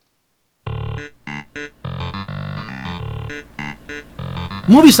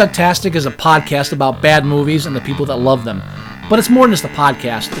Movie Sucktastic is a podcast about bad movies and the people that love them. But it's more than just a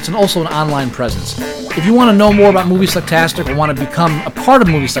podcast, it's also an online presence. If you want to know more about Movie Sucktastic or want to become a part of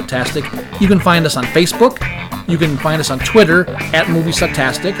Movie Sucktastic, you can find us on Facebook, you can find us on Twitter at Movie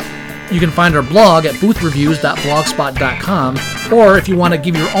Sucktastic, you can find our blog at boothreviews.blogspot.com, or if you want to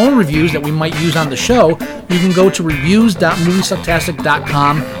give your own reviews that we might use on the show, you can go to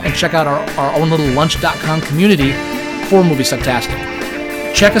reviews.moviesucktastic.com and check out our own little lunch.com community for Movie Sucktastic.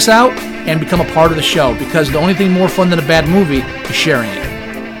 Check us out and become a part of the show, because the only thing more fun than a bad movie is sharing it.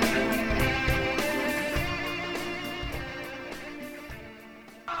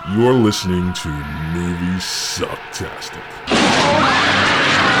 You're listening to Movie Sucktastic.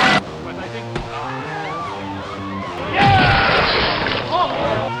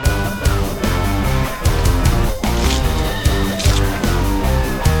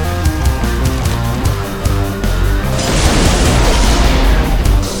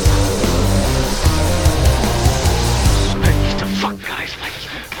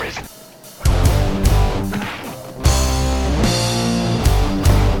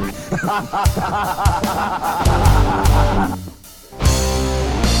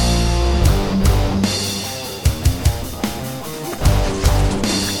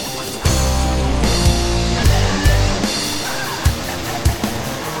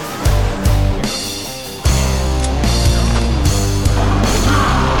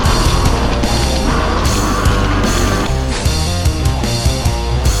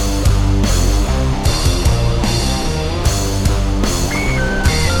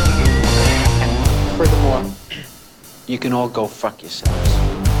 You can all go fuck yourselves.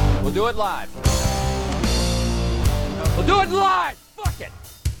 We'll do it live. We'll do it live! Fuck it!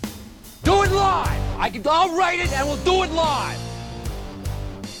 Do it live! I'll write it and we'll do it live!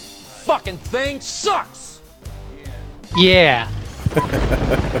 Fucking thing sucks! Yeah.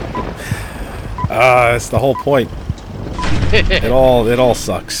 That's the whole point. It all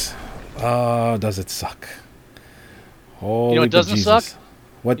sucks. Does it suck? Holy You know what doesn't suck?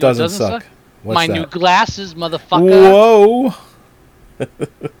 What You know doesn't suck? What's My that? new glasses, motherfucker. Whoa!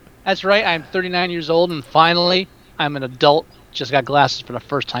 That's right, I'm 39 years old, and finally, I'm an adult. Just got glasses for the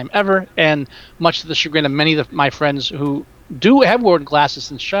first time ever, and much to the chagrin of many of my friends who do have worn glasses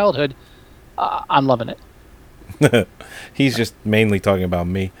since childhood, I'm loving it. He's just mainly talking about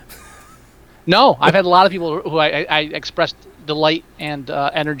me. No, I've had a lot of people who I expressed delight and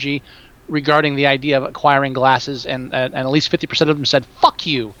energy regarding the idea of acquiring glasses, and at least 50% of them said, fuck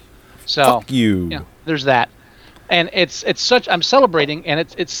you. So, Fuck you. Yeah, there's that. And it's such, I'm celebrating, and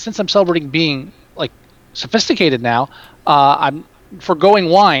it's since I'm celebrating being like sophisticated now, I'm forgoing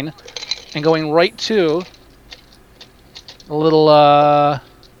wine and going right to a little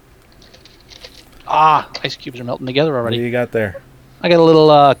ice cubes are melting together What already. do you got there? I got a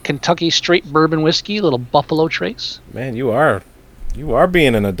little Kentucky straight bourbon whiskey, a little Buffalo Trace. Man, you are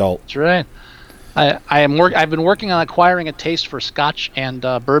being an adult. That's right. I've been working on acquiring a taste for Scotch and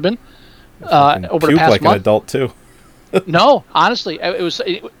bourbon over the Puke past like month. an adult too. No, honestly, I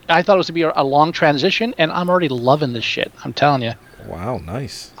thought it was to be a long transition, and I'm already loving this shit. I'm telling you. Wow,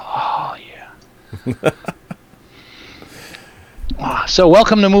 nice. Oh yeah. So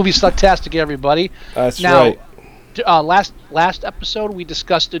welcome to Movie Sucktastic, everybody. That's now, right. Last episode we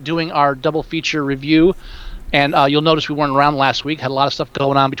discussed doing our double feature review, and you'll notice we weren't around last week. Had a lot of stuff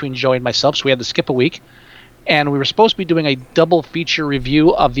going on between Joey and myself, so we had to skip a week. And we were supposed to be doing a double feature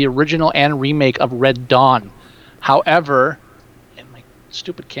review of the original and remake of Red Dawn. However, and my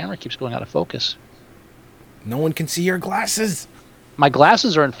stupid camera keeps going out of focus. No one can see your glasses. My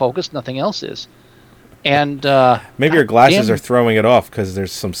glasses are in focus, nothing else is. And Maybe your glasses damn. are throwing it off because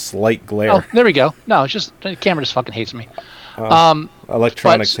there's some slight glare. Oh, there we go. No, it's just the camera just fucking hates me.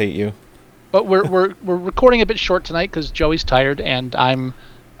 Electronics hate you. But we're recording a bit short tonight because Joey's tired and I'm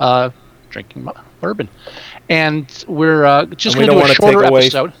drinking bourbon, and we're just going to do a shorter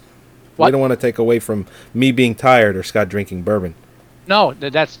episode. We don't want to take away from me being tired or Scott drinking bourbon. No,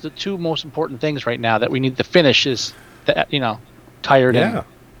 that's the two most important things right now that we need to finish is that, tired and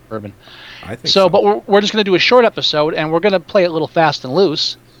bourbon. I think so. But we're just going to do a short episode, and we're going to play it a little fast and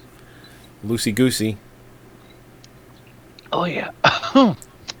loose. Loosey goosey. Oh yeah. All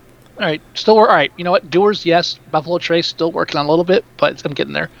right, all right. You know what? Doers, yes. Buffalo Trace, still working on a little bit, but I'm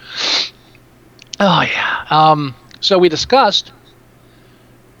getting there. Oh yeah. So we discussed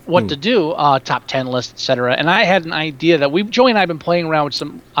what to do, top 10 list, etc. And I had an idea that Joey and I have been playing around with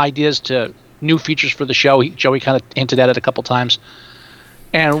some ideas to new features for the show. Joey kind of hinted at it a couple times.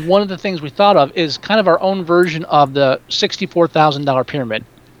 And one of the things we thought of is kind of our own version of the $64,000 pyramid.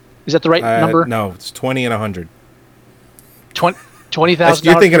 Is that the right number? No, it's 20 and 100. $20,000.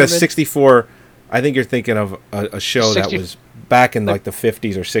 You're thinking of pyramid? 64. I think you're thinking of a show 60 that was back in like the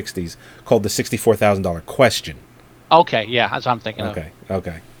 50s or 60s called the $64,000 Question. Okay, yeah, that's what I'm thinking of.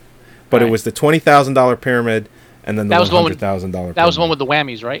 Okay. But it Right. was the $20,000 pyramid and then the That was the one with- $100,000 pyramid. That was the one with the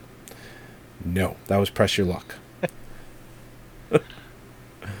whammies, right? No, that was Press Your Luck.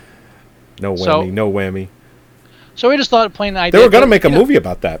 No whammy, So- no whammy. So we just thought of playing the idea. They were going to but, make a you know, movie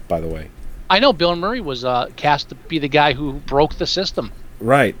about that, by the way. I know Bill Murray was cast to be the guy who broke the system.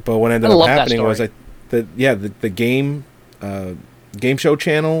 Right, but what ended I up love that happening was story. the game show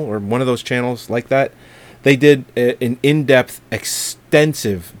channel or one of those channels like that, they did an in-depth,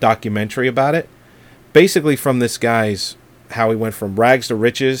 extensive documentary about it. Basically from this guy's, how he went from rags to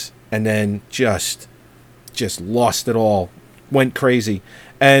riches and then just lost it all, went crazy.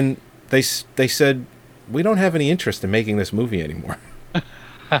 And they said, we don't have any interest in making this movie anymore.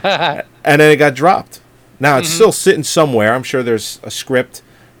 And then it got dropped. Now it's still sitting somewhere. I'm sure there's a script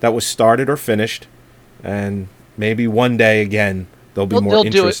that was started or finished, and maybe one day again there'll be more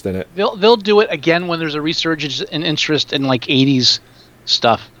interest in it. They'll do it again when there's a resurgence in interest in like 80s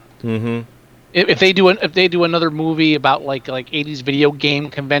stuff. Mm-hmm. If they do another movie about like 80s video game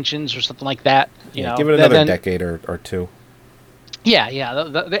conventions or something like that, you know, Give it another then- decade or two. Yeah,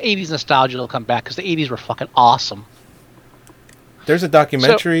 the 80s nostalgia will come back because the 80s were fucking awesome. There's a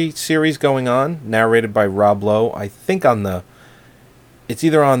documentary series going on, narrated by Rob Lowe. I think it's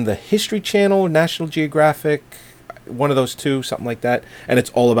either on the History Channel or National Geographic, one of those two, something like that. And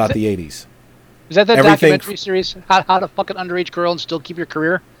it's all about the 80s. Is that Everything documentary series? How to fuck an underage girl and still keep your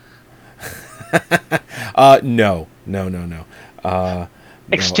career? No.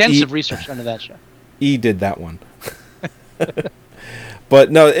 Extensive research into that show. E did that one. But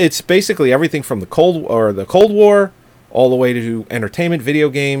no, it's basically everything from the Cold War all the way to entertainment, video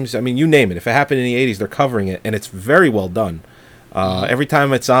games. I mean, you name it. If it happened in the 80s, they're covering it, and it's very well done. Every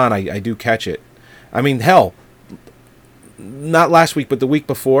time it's on, I do catch it. I mean, hell, not last week, but the week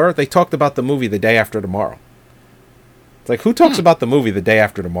before, they talked about the movie The Day After Tomorrow. It's like, who talks about the movie The Day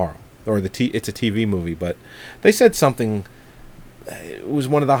After Tomorrow? Or it's a TV movie, but they said something. It was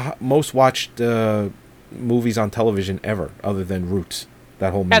one of the most watched movies on television ever, other than Roots.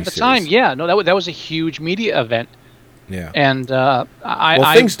 That whole At the miniseries. time, yeah, no, that was a huge media event, Yeah. and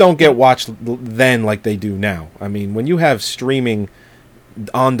Things don't get watched then like they do now. I mean, when you have streaming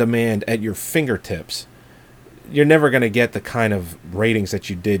on demand at your fingertips, you're never going to get the kind of ratings that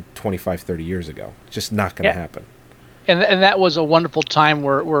you did 25, 30 years ago. It's just not going to happen. And that was a wonderful time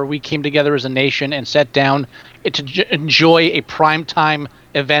where we came together as a nation and sat down to enjoy a primetime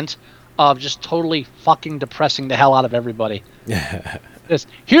event of just totally fucking depressing the hell out of everybody.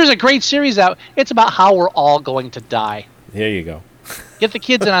 Here's a great series out. It's about how we're all going to die. Here you go. Get the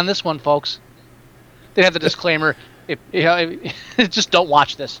kids in on this one, folks. They have the disclaimer: just don't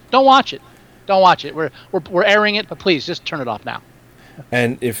watch this. Don't watch it. Don't watch it. We're airing it, but please just turn it off now.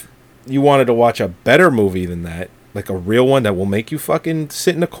 And if you wanted to watch a better movie than that, like a real one that will make you fucking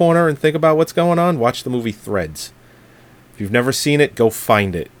sit in a corner and think about what's going on, watch the movie Threads. If you've never seen it, go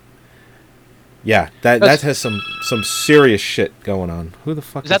find it. Yeah, that has some serious shit going on. Who the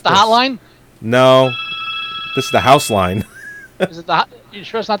fuck is that the this? hotline? No, this is the house line. Is it you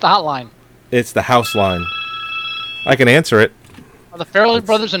sure it's not the hotline? It's the house line. I can answer it. Are the Farrelly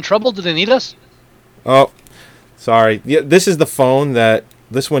brothers in trouble? Do they need us? Oh, sorry. Yeah, this is the phone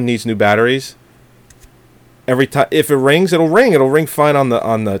this one needs new batteries. Every time, if it rings, it'll ring. It'll ring fine on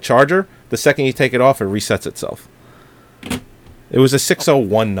the charger. The second you take it off, it resets itself. It was a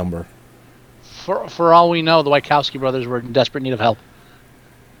 601 number. For all we know, the Wachowski brothers were in desperate need of help.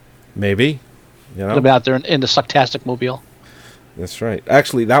 Maybe. You They'll know? be out there in the Sucktastic mobile. That's right.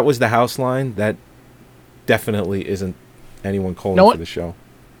 Actually, that was the house line. That definitely isn't anyone calling Know for what? the show.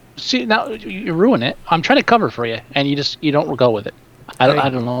 See, now you ruin it. I'm trying to cover for you, and you don't go with it. I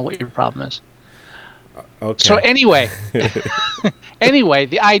don't know what your problem is. Okay. So anyway, one of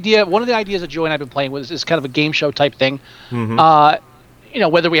the ideas that Joe and I've been playing with is kind of a game show type thing. Mm-hmm.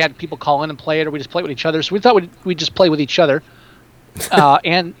 Whether we had people call in and play it or we just play it with each other. So we thought we'd just play with each other.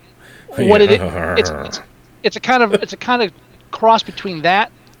 And what it's a kind of cross between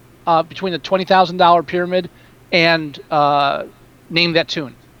that, between the $20,000 pyramid and Name That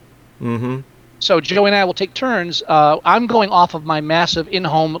Tune. Mm-hmm. So Joe and I will take turns. I'm going off of my massive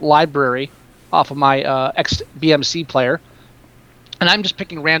in-home library, off of my ex-BMC player, and I'm just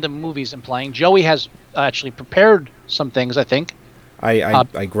picking random movies and playing. Joey has actually prepared some things, I think.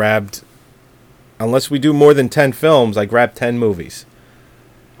 I grabbed, unless we do more than 10 films, I grabbed 10 movies.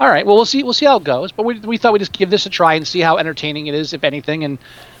 All right. Well, we'll see how it goes. But we thought we'd just give this a try and see how entertaining it is, if anything.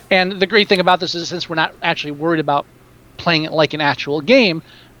 And the great thing about this is, since we're not actually worried about playing it like an actual game.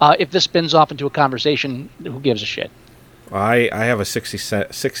 If this spins off into a conversation, who gives a shit? I have a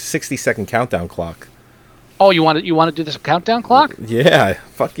 60-second countdown clock. Oh, you want to do this countdown clock? Yeah,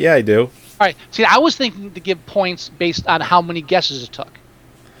 fuck yeah, I do. All right. See, I was thinking to give points based on how many guesses it took.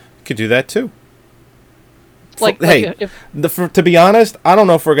 Could do that too. Hey, to be honest, I don't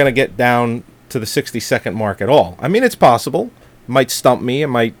know if we're gonna get down to the 60-second mark at all. I mean, it's possible. It might stump me. It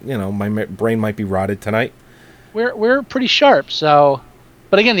might, my brain might be rotted tonight. We're pretty sharp, so.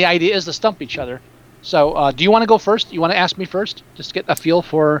 But again, the idea is to stump each other. So, do you want to go first? You want to ask me first, just to get a feel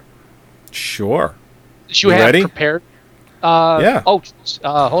for? Sure. You have ready? Prepared. Yeah. Oh,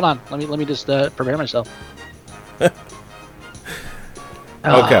 hold on. Let me just prepare myself.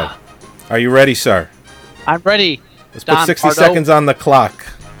 Okay. Are you ready, sir? I'm ready. Let's put Don 60 Pardo. seconds on the clock.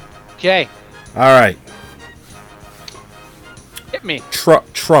 Okay. All right. Hit me.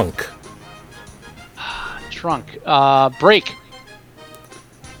 Trunk. Trunk. Break.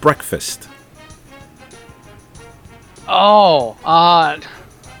 Breakfast. Oh.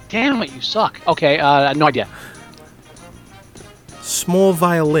 Damn it, you suck. Okay. No idea. Small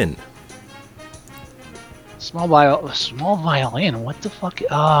violin. Small violin. What the fuck?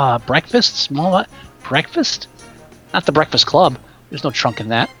 Breakfast. Breakfast. Not the Breakfast Club. There's no trunk in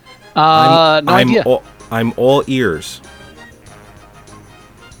that. No idea. I'm all ears.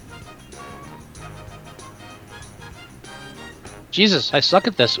 Jesus, I suck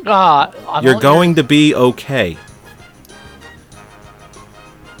at this. You're going to be okay.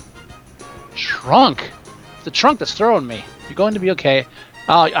 Trunk. It's the trunk that's throwing me. You're going to be okay.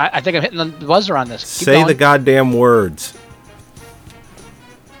 Oh, I think I'm hitting the buzzer on this. Keep Say going. the goddamn words.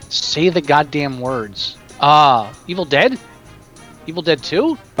 Say the goddamn words. Evil Dead? Evil Dead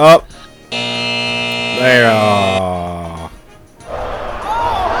 2? Up. There. Oh.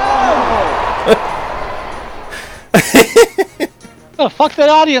 Where the fuck that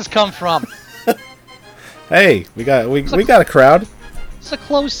audience come from? Hey, we got a crowd. It's a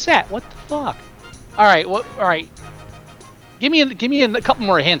closed set. What the fuck? All right. All right. Give me a couple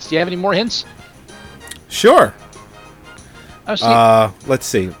more hints. Do you have any more hints? Sure. I Let's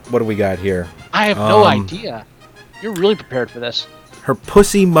see. What do we got here? have no idea. You're really prepared for this. Her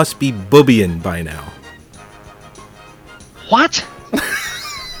pussy must be boobieing by now. What?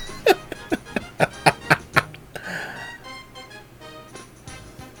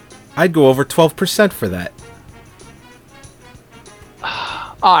 I'd go over 12% for that.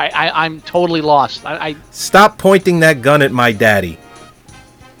 All right. I'm totally lost. I Stop pointing that gun at my daddy.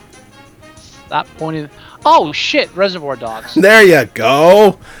 stop pointing. Oh shit! Reservoir Dogs. There you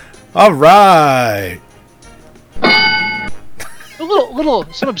go. All right. A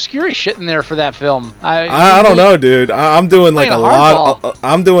little some obscure shit in there for that film. I don't know, dude. I'm doing like Playing a a lot. hardball.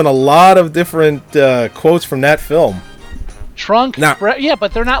 I'm doing a lot of different quotes from that film. Trunk. Now- Yeah,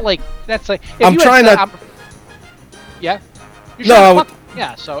 but they're not like that's like. If I'm you had trying said, to- Yeah. You're No, trying to fuck-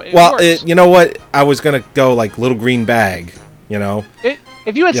 yeah. So it works. You know what? I was gonna go like little green bag. You know.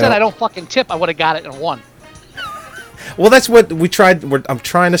 If you had Yeah. said I don't fucking tip, I would have got it in one. Well, that's what we tried. I'm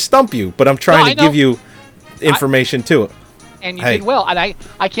trying to stump you, but I'm trying I to give know. you information too. And you Hey. did well. And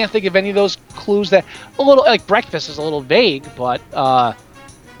I can't think of any of those clues that a little like breakfast is a little vague, but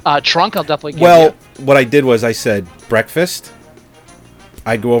trunk I'll definitely give Well, you. what I did was I said breakfast.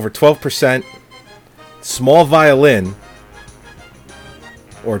 I'd go over 12%. Small violin.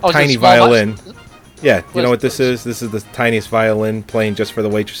 Or Oh, is it tiny small violin. Yeah, you What know is what this this? is? This is the tiniest violin playing just for the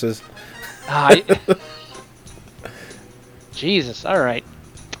waitresses. Jesus. All right.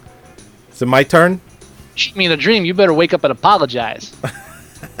 Is it my turn? Cheat me in a dream. You better wake up and apologize.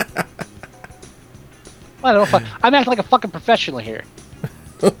 I don't know if I'm acting like a fucking professional here.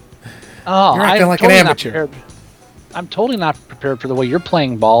 Oh, You're acting I'm like an totally not amateur. prepared. I'm totally not prepared for the way you're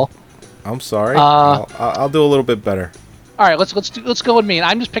playing ball. I'm sorry. Uh, I'll do a little bit better. All right, let's go with me. And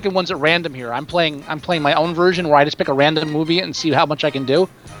I'm just picking ones at random here. I'm playing my own version where I just pick a random movie and see how much I can do.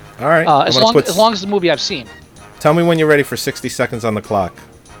 All right. As long as the movie I've seen. Tell me when you're ready for 60 seconds on the clock.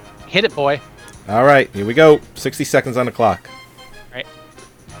 Hit it, boy. All right, here we go. 60 seconds on the clock. All right.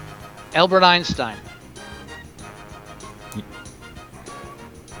 Albert Einstein.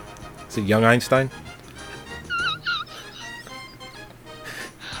 Is it young Einstein?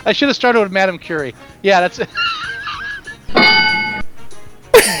 I should have started with Madame Curie. Yeah, that's it.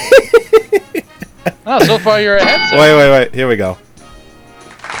 Oh, so far you're ahead, sir. Wait. Here we go.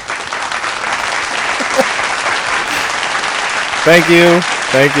 Thank you.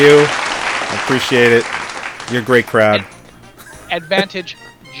 I appreciate it. You're a great crowd. Advantage,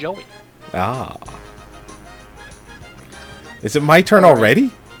 Joey. Ah. Is it my turn All right.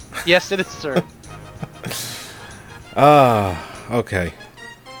 already? Yes, it is, sir. Okay.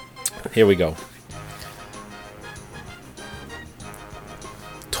 Here we go.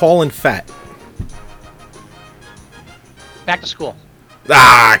 Tall and fat. Back to school.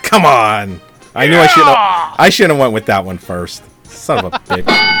 Ah, come on. I knew I shouldn't have went with that one first. Son of a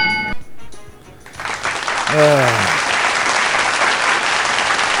bitch.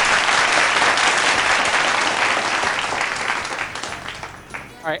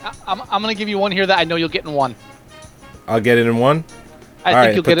 All right, I'm going to give you one here that I know you'll get in one. I'll get it in one. I All think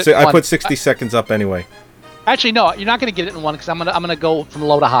right, you'll get it in I one. put 60 seconds up anyway. Actually, no, you're not going to get it in one because I'm gonna go from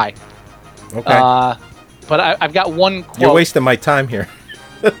low to high. Okay. But I've got one quote. You're wasting my time here.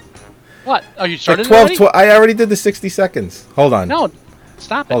 What? Oh, you Like started 12, already? 12. I already did the 60 seconds. Hold on. No,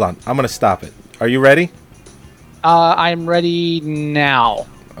 stop it. Hold on. I'm going to stop it. Are you ready? I'm ready now.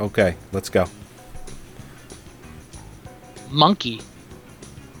 Okay, let's go. Monkey.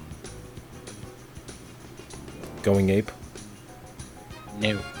 Going ape.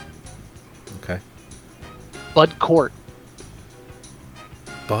 No. Okay. Bud Court.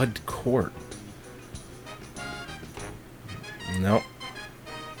 Bud Court. No.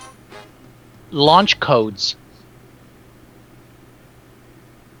 Launch codes.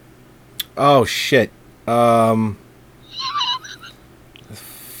 Oh shit.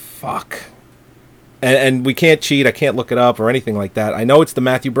 Fuck. And we can't cheat. I can't look it up or anything like that. I know it's the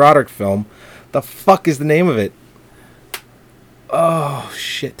Matthew Broderick film. The fuck is the name of it? Oh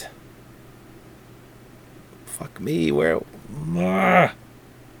shit. Fuck me. Where?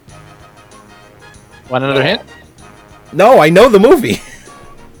 Want another hint? No, I know the movie.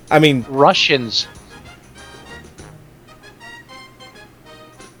 I mean, Russians.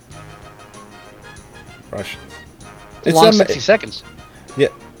 Russians. Long 60 seconds. Yeah.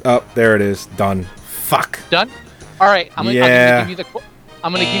 Oh, there it is. Done. Fuck. Done? All right. I'm gonna Yeah. give you the quote.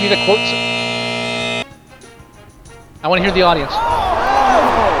 I'm gonna give you the quotes. I want to hear the audience.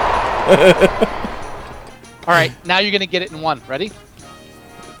 All right. Now you're gonna get it in one. Ready?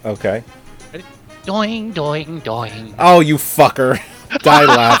 Okay. Ready? Doing, doing, doing. Oh, you fucker. Die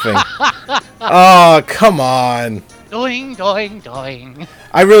laughing. Oh, come on. Doing, doing, doing.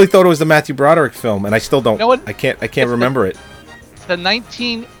 I really thought it was the Matthew Broderick film, and I still don't. You know what? I can't remember it. The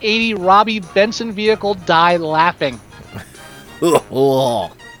 1980 Robbie Benson vehicle Die Laughing.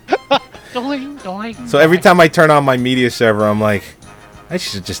 So Doing, doing. every time I turn on my media server, I'm like, I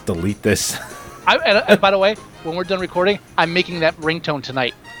should just delete this. And by the way, when we're done recording, I'm making that ringtone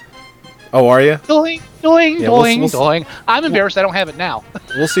tonight. Oh, are you? Doing, doing, Yeah, doing, we'll doing. I'm embarrassed I don't have it now.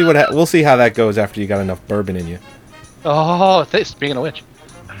 We'll see we'll see how that goes after you got enough bourbon in you. Oh, speaking of which.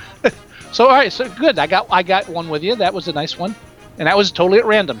 So all right, so good. I got one with you. That was a nice one, and that was totally at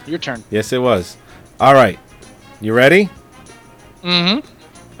random. Your turn. Yes, it was. All right, you ready? Mm-hmm.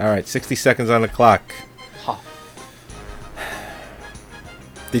 All right, 60 seconds on the clock. Huh.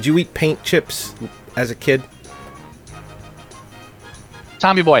 Did you eat paint chips as a kid?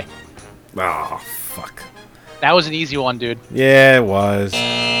 Tommy Boy. Oh, fuck. That was an easy one, dude. Yeah, it was.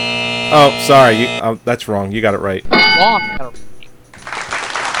 Oh, sorry. That's wrong. You got it right. Wrong.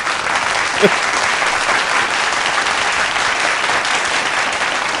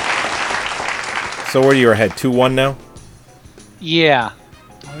 So where are you ahead? 2-1 now? Yeah.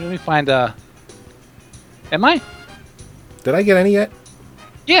 Let me find a. Am I? Did I get any yet?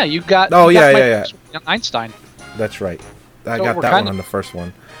 Yeah, you got. Oh, you got yeah. Einstein. That's right. I So got we're that kinda- one on the first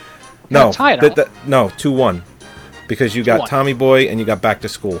one. kinda No, tied, aren't we? no, 2-1. Because you got 2-1. Tommy Boy and you got Back to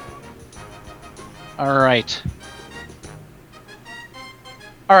School. All right.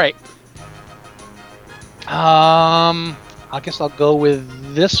 All right. I guess I'll go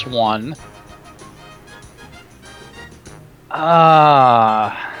with this one. All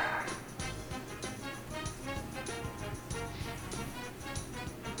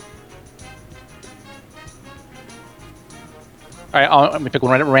right, let me pick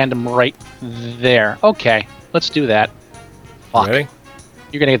one at random right there. Okay, let's do that. Fuck. Ready?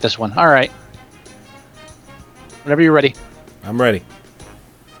 You're gonna get this one. All right. Whenever you're ready. I'm ready.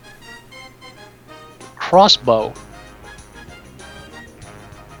 Crossbow.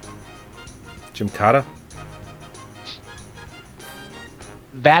 Jim Cotta?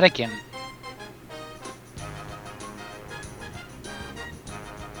 Vatican.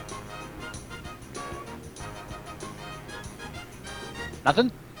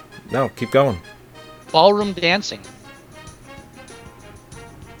 Nothing? No, keep going. Ballroom dancing.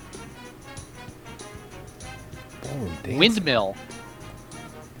 Ballroom dancing. Windmill.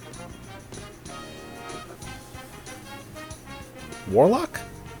 Warlock?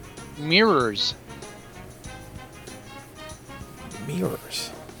 Mirrors.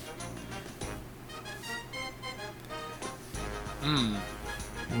 Mirrors.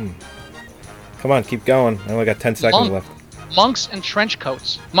 Come on, keep going. I only got 10 seconds Monk. left. Monks and trench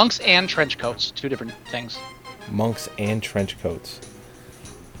coats. Monks and trench coats. Two different things. Monks and trench coats.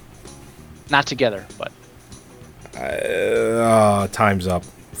 Not together, but. Time's up.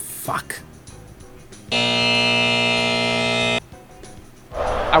 Fuck.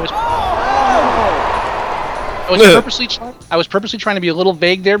 I was purposely trying to be a little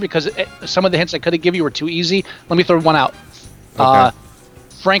vague there because some of the hints I could have given you were too easy. Let me throw one out. Okay.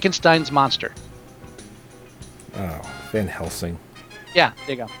 Frankenstein's monster. Oh, Van Helsing. Yeah,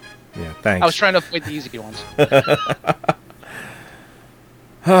 there you go. Yeah, thanks. I was trying to avoid the easy ones.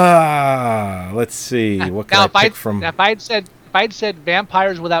 Let's see. What can Now, I pick from? if I had said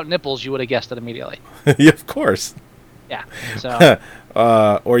vampires without nipples, you would have guessed it immediately. Yeah, of course. Yeah. So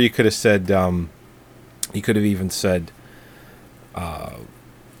Or you could have said. You could have even said. Well,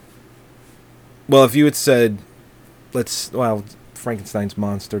 if you had said, Frankenstein's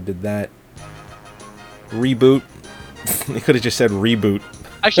monster did that. Reboot. You could have just said reboot.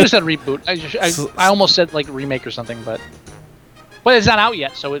 I should have said reboot. I almost said like remake or something, but it's not out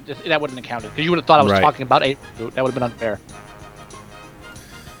yet, so that wouldn't have counted because you would have thought I was Right. talking about a reboot. That would have been unfair.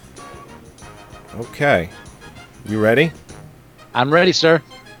 Okay. You ready? I'm ready, sir.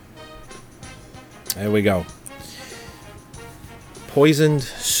 There we go. Poisoned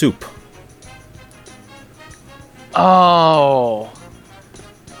soup. Oh.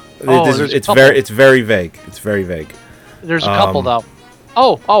 It's very vague. It's very vague. There's a couple though.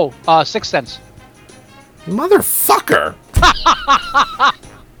 Sixth Sense. Motherfucker!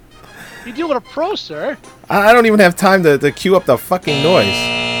 You deal with a pro, sir. I don't even have time to cue up the fucking noise.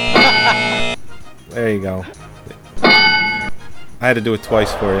 There you go. I had to do it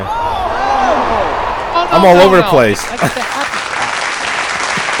twice for you. Oh, I'm all over the place.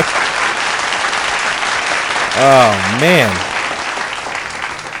 Oh, man.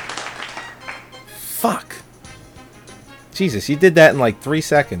 Fuck. Jesus, you did that in like 3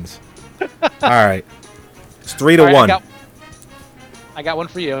 seconds. Alright. It's 3-1. I got one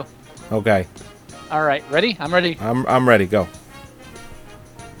for you. Okay. All right, ready? I'm ready. I'm ready. Go.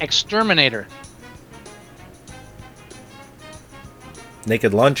 Exterminator.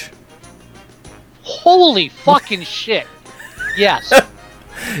 Naked Lunch. Holy fucking shit. Yes.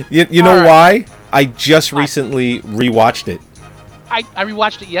 You know All right. why? I just recently rewatched it. I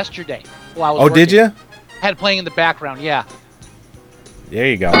rewatched it yesterday while I was Oh, working. did you? I had it playing in the background, yeah. There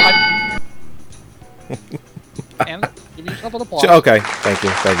you go. And give yourself an applause. Okay. Thank you.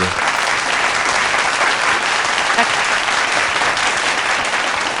 Thank you.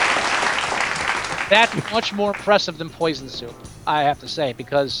 That's much more impressive than Poison Soup, I have to say,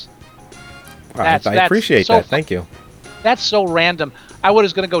 because All right, I appreciate so that. Thank you. that's so random. I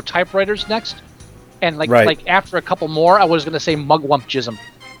was going to go typewriters next, and Right. like after a couple more, I was going to say Mugwump Jism.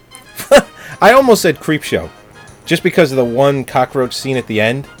 I almost said Creepshow, just because of the one cockroach scene at the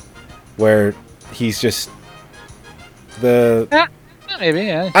end, where he's just the. Maybe,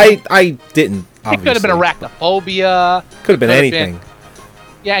 yeah. I didn't. It could have been arachnophobia. Could have been Could have anything.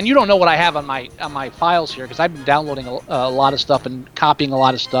 Yeah, and you don't know what I have on my files here because I've been downloading a lot of stuff and copying a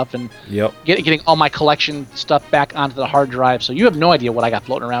lot of stuff and Yep. getting all my collection stuff back onto the hard drive. So you have no idea what I got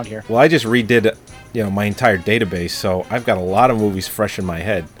floating around here. Well, I just redid, my entire database, so I've got a lot of movies fresh in my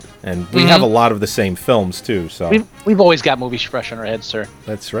head, and we have a lot of the same films too. So We've always got movies fresh in our heads, sir.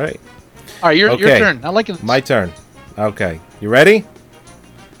 that's right. All right, your Okay. turn. I like it. My turn. Okay, you ready?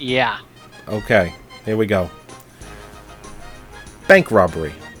 Yeah. Okay, here we go. Bank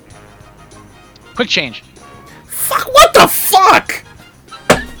robbery. Quick change. Fuck! What the fuck?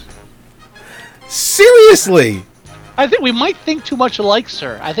 Seriously? I think we might think too much alike,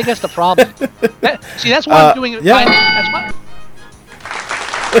 sir. I think that's the problem. That's why I'm doing it. yeah. That's why.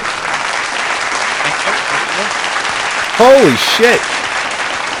 Holy shit!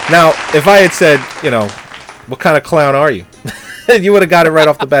 Now, if I had said, what kind of clown are you? You would have got it right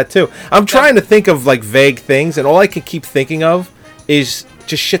off the bat too. I'm trying to think of like vague things, and all I can keep thinking of is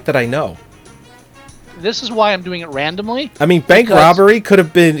just shit that I know. This is why I'm doing it randomly. I mean, bank Because- robbery could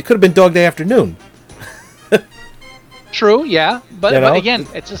have been Dog Day Afternoon. True, yeah, but, You know? but again,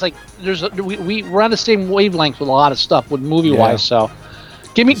 it's just like we're on the same wavelength with a lot of stuff with movie wise. So,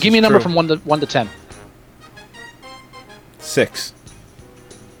 give me is a number true. from 1 to 10. 6.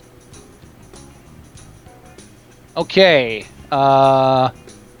 Okay. All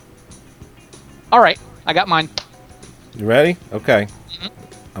right, I got mine. You ready? Okay.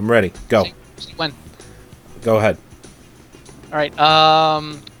 I'm ready. Go. See when. Go ahead. All right.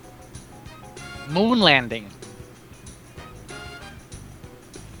 Moon landing.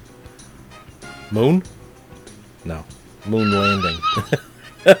 Moon? No. Moon landing.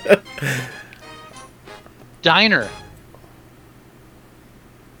 Diner.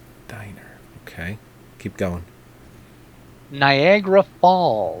 Diner. Okay. Keep going. Niagara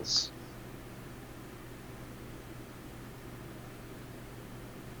Falls.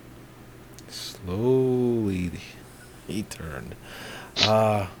 Slowly he turned.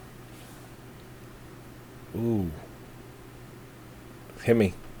 Ooh. Hit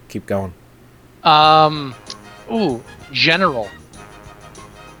me. Keep going. General.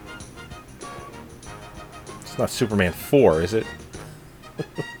 It's not Superman 4, is it?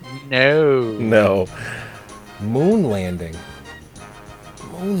 No. No. Moon landing.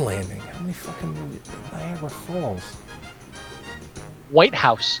 Moon landing. How many fucking movies? Niagara Falls. White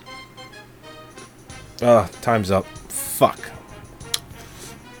House. Time's up. Fuck.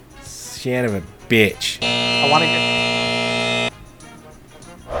 Son of a bitch. I want to get.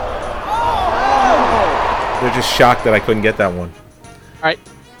 They're just shocked that I couldn't get that one. All right,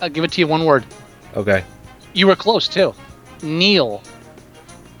 I'll give it to you one word. Okay. You were close too. Neil.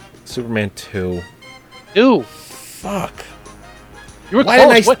 Superman 2. Ooh, Fuck. you were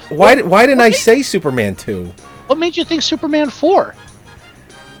Why close. didn't why didn't I say Superman 2? What made you think Superman 4?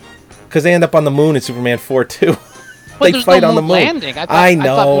 Because they end up on the moon in Superman 4 too. But They there's fight no on the moon moon. landing. I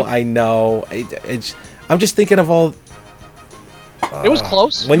know. thought I'm just thinking of all. it was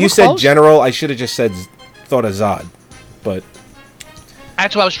close. When you were said close. general, I should have just thought of Zod, but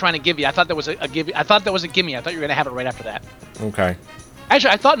That's what I was trying to give you. I thought that was a give. I thought that was a gimme. I thought you were gonna have it right after that. okay.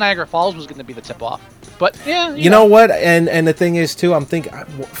 Actually, I thought Niagara Falls was gonna be the tip off. But yeah, You know what? And the thing is too, I'm thinking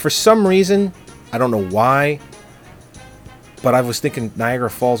for some reason, I don't know why, but I was thinking Niagara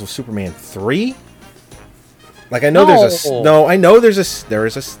Falls was Superman 3. Like I know there's a No. I know there is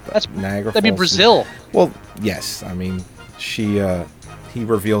a Niagara that'd be Falls. Brazil. Well, yes. I mean, he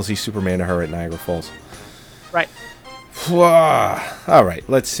reveals he's Superman to her at Niagara Falls. Right. All right,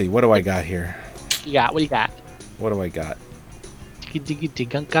 let's see. What do I got here? You got what do you got? What do I got?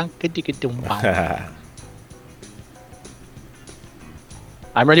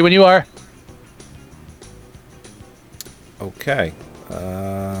 I'm ready when you are. Okay.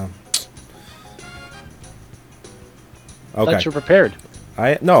 I Okay. thought you're prepared.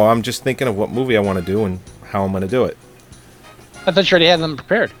 No, I'm just thinking of what movie I want to do and how I'm going to do it. I thought you already had them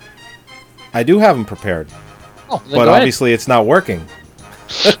prepared. I do have them prepared, Oh, then but go ahead. obviously it's not working.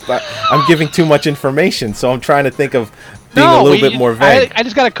 I'm giving too much information, so I'm trying to think of being a little bit more vague. I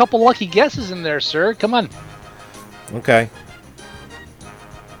just got a couple lucky guesses in there, sir. Come on. Okay.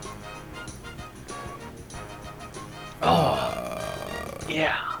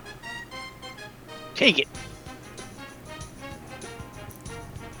 Yeah. Take it.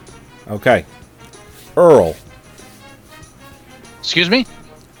 Okay. Earl. Excuse me?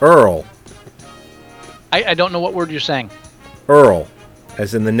 Earl. I don't know what word you're saying. Earl.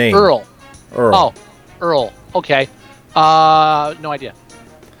 As in the name. Earl. Earl. Oh, Earl. Okay. No idea.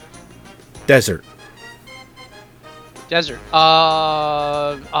 Desert. Desert.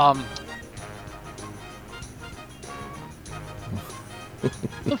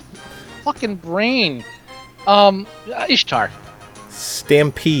 The fucking brain. Ishtar.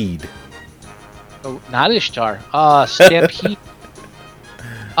 Stampede. Oh, not Ishtar. Stampede.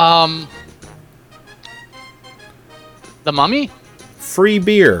 The Mummy? Free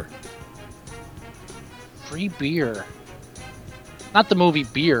beer. Free beer. Not the movie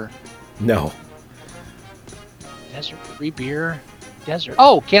Beer. No. Desert. Free beer. Desert.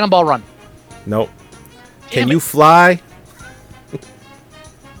 Oh, Cannonball Run. Nope. Damn Can it. you fly?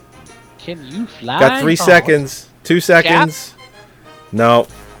 Can you fly? Got 3 Oh. seconds. 2 seconds. No.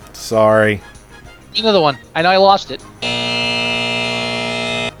 Sorry. Another one. I know I lost it.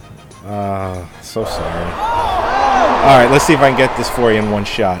 So sorry. All right, let's see if I can get this for you in one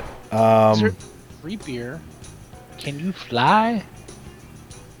shot. Desert. Free beer. Can you fly?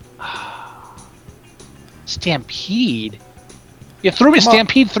 Stampede. You threw me. Come on.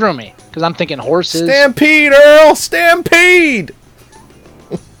 Stampede threw me because I'm thinking horses. Stampede, Earl! Stampede!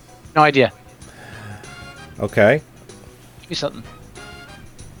 No idea. Okay. Give me something.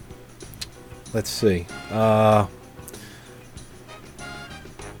 Let's see.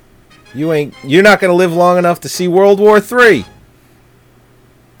 You're not gonna live long enough to see World War III.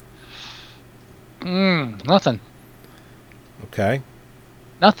 Nothing. Okay.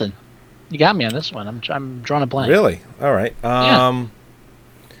 Nothing. You got me on this one. I'm drawing a blank. Really? All right. Yeah.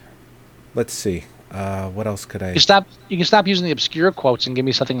 Let's see. What else could I? You can stop using the obscure quotes and give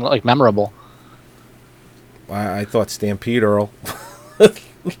me something like memorable. I thought Stampede, Earl.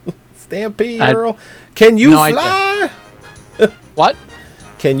 Stampede, I- Earl. Can you No fly? What?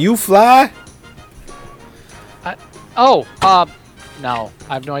 Can you fly? Oh, no,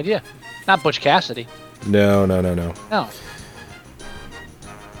 I have no idea. Not Butch Cassidy. No. No. You're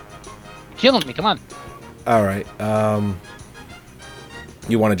killing me. Come on. All right.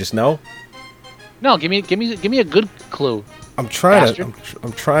 You want to just know? No, give me a good clue. I'm trying Bastard. to.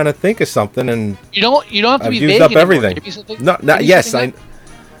 I'm trying to think of something, and You don't have to I've be used vague up anymore. everything. Give me something. No, give me yes, something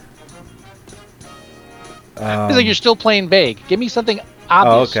Feels like you're still playing vague. Give me something Oh,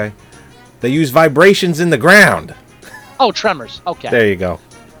 obvious. okay. They use vibrations in the ground. Oh, Tremors. Okay. There you go.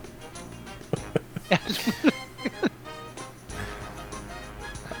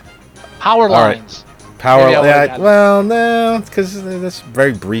 Power right. lines. Power. Maybe I would've gotten it. Well, no, because that's a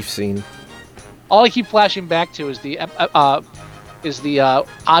very brief scene. All I keep flashing back to is the Odd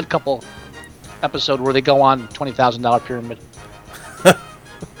Couple episode where they go on $20,000 pyramid.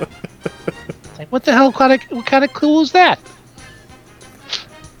 It's like, what the hell? What kind of clue is that?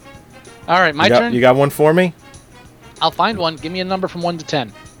 All right, my turn. You got one for me? I'll find one. Give me a number from 1 to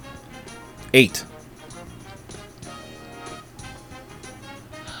 10. 8.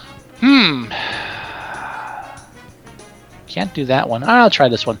 Can't do that one. All right, I'll try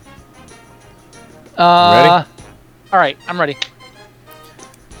this one. Ready? All right, I'm ready.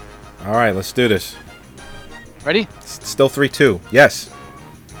 All right, let's do this. Ready? Still 3-2. Yes.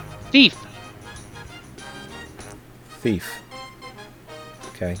 Thief. Thief.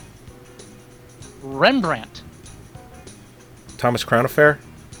 Okay. Rembrandt. Thomas Crown Affair?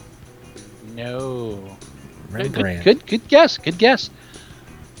 No. Rembrandt. Good guess. Good guess.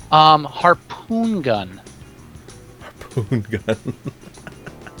 Harpoon gun. Harpoon gun.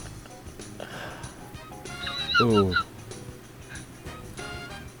 Ooh.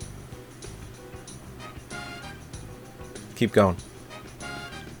 Keep going.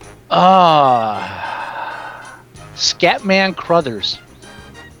 Scatman Crothers.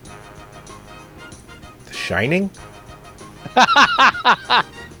 The Shining?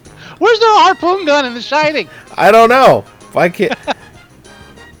 Where's the harpoon gun in The Shining? I don't know. If I can't.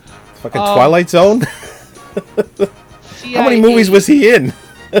 Fucking Twilight Zone? How many movies was he in?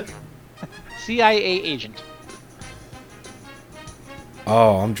 CIA agent.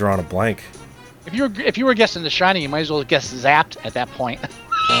 Oh, I'm drawing a blank. If you were guessing The Shining, you might as well guess Zapped at that point.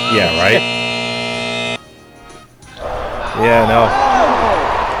 Yeah, right? Yeah, no.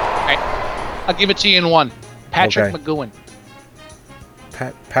 Alright, I'll give it to you in one. Patrick Okay. McGowan.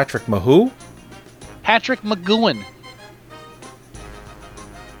 Patrick Mahoo? Patrick McGowan.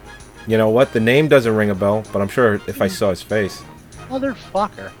 You know what? The name doesn't ring a bell, but I'm sure if I saw his face.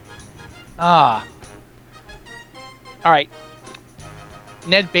 Motherfucker. Alright.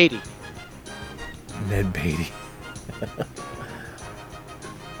 Ned Beatty. Ned Beatty.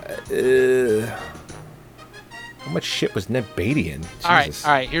 How much shit was Ned Beatty in? Jesus.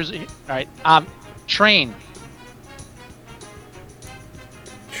 Alright, alright. Train.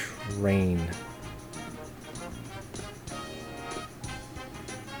 Train.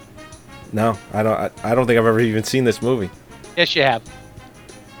 No, I don't think I've ever even seen this movie. Yes, you have.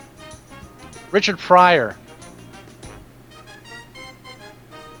 Richard Pryor.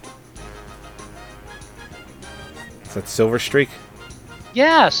 Is that Silver Streak?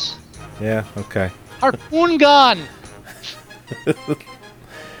 Yes. Yeah, okay. Harpoon gun.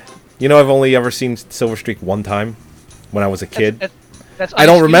 You know, I've only ever seen Silver Streak one time when I was a kid. That's I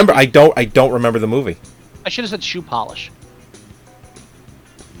don't remember. undisputed. I don't remember the movie. I should have said shoe polish.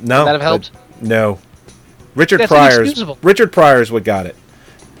 No. Would that have helped? No. Richard That's Pryor's. inexcusable. Richard Pryor's what got it.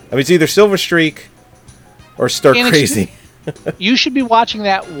 I mean, it's either Silver Streak or Stir Crazy. You should be watching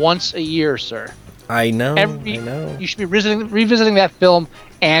that once a year, sir. I know. I know. You should be revisiting that film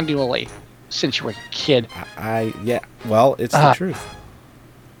annually since you were a kid. Yeah. Well, it's the truth.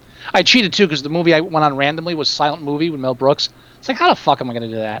 I cheated too because the movie I went on randomly was Silent Movie with Mel Brooks. It's like, how the fuck am I going to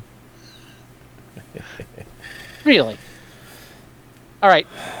do that? Really? All right.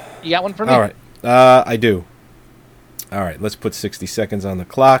 You got one for me? All right. I do. All right. Let's put 60 seconds on the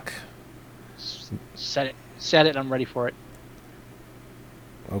clock. Set it. Set it. I'm ready for it.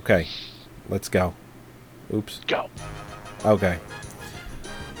 Okay. Let's go. Oops. Go. Okay.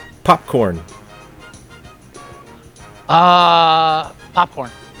 Popcorn.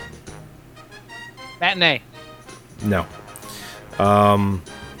 Popcorn. Matinee. No.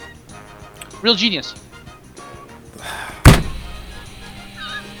 Real Genius.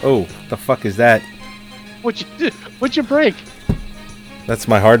 Oh, the fuck is that? What'd you break? That's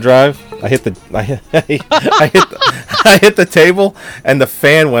my hard drive. I hit the I hit the table and the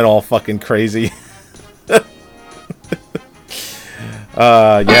fan went all fucking crazy.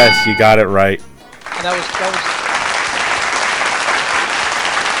 Yes, you got it right. And that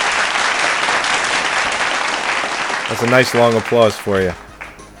was That's a nice long applause for you.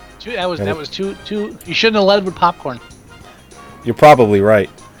 That was too. You shouldn't have led with popcorn. You're probably right.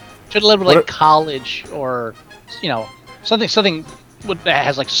 Should have led with like college or, something that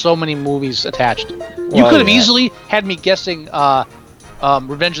has like so many movies attached. You could have easily had me guessing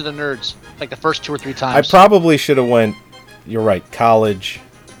Revenge of the Nerds like the first 2 or 3 times. I probably should have went. You're right. College,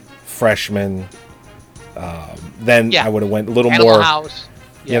 freshman. Then I would have went a little Animal more. House.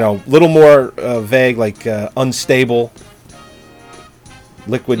 Little more vague, like unstable.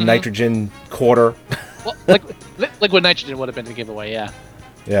 Liquid nitrogen quarter. Well, liquid nitrogen would have been the giveaway. Yeah.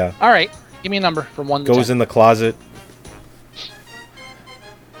 Yeah. All right. Give me a number from 1 to 10. Goes in the closet.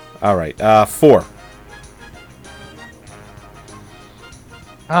 All right. 4.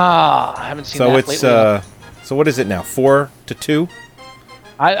 I haven't seen that So it's lately. so what is it now? 4 to 2?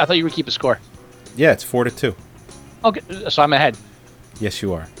 I thought you would keep a score. Yeah, it's 4 to 2. Okay, so I'm ahead. Yes,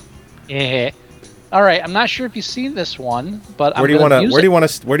 you are. Yeah. All right. I'm not sure if you've seen this one, but Where do you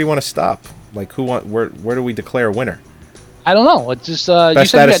want to stop? Like where do we declare a winner? I don't know. It's just you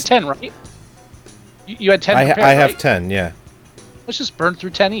Best said you status- had 10, right? You had 10 I prepared, have right? 10. Yeah. Let's just burn through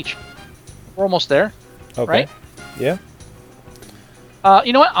 10 each. We're almost there. Okay. Right? Yeah.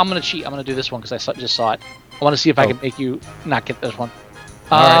 You know what? I'm gonna cheat. I'm gonna do this one because I just saw it. I want to see if I can make you not get this one.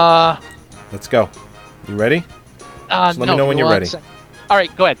 All right. Let's go. You ready? Let me know when you're ready. All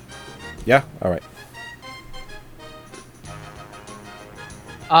right, go ahead. Yeah. All right.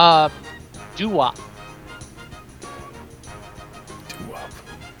 Doo-wop.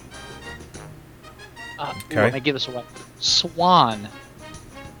 Okay. Let me give this away. Swan.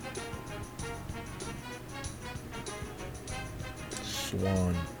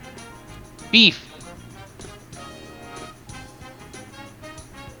 Swan. Beef.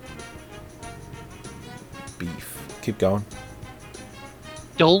 Beef. Keep going.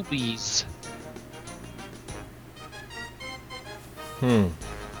 Dolby's.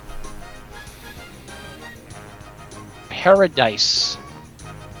 Paradise.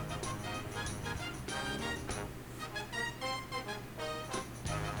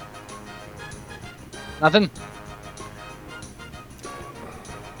 Nothing?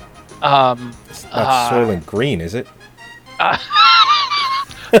 It's not Soylent Green, is it?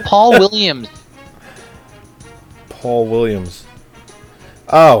 Paul Williams. Paul Williams.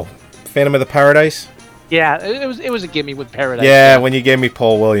 Oh, Phantom of the Paradise? Yeah, it was a gimme with Paradise. Yeah, when you gave me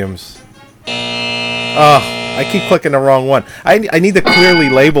Paul Williams. Oh, I keep clicking the wrong one. I need to clearly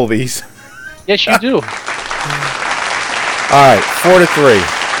label these. Yes, you do. All right, 4 to 3.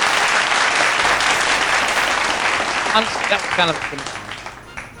 Honestly, that was kind of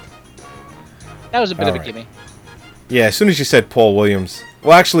that was a bit of a All right. gimme. Yeah, as soon as you said Paul Williams.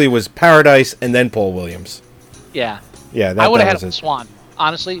 Well, actually, it was Paradise and then Paul Williams. Yeah. Yeah, I would that have was had it. Swan.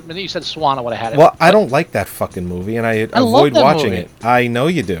 Honestly, when you said Swan, I would have had it. Well, I don't like that fucking movie, and I love avoid that watching movie. it. I know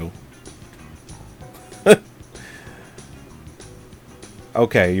you do.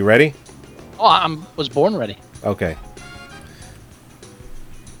 Okay, you ready? Oh, I was born ready. Okay.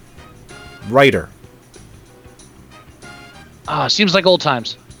 Writer. Seems like old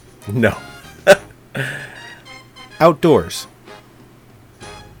times. No. Outdoors.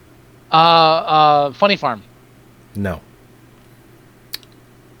 Funny Farm. No.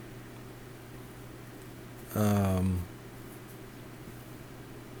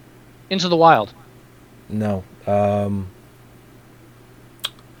 Into the Wild. No. I'm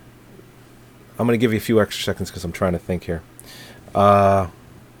going to give you a few extra seconds because I'm trying to think here. Thought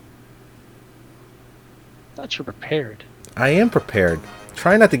you're prepared. I am prepared.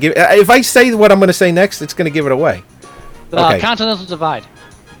 Try not to give... If I say what I'm going to say next, it's going to give it away. Okay. Continental Divide.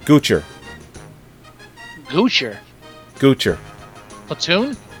 Goocher. Goocher. Goocher.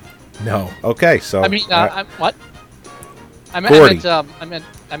 Platoon. No. Okay, so... I mean, what? Gordy.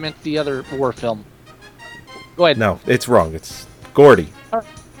 I meant the other war film. Go ahead. No, it's wrong. It's Gordy.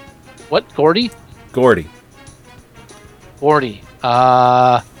 What? Gordy? Gordy. Gordy.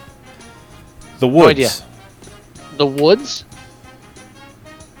 The Woods. No idea. The Woods?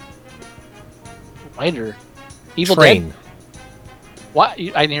 Writer. Evil Train. Dead? What? I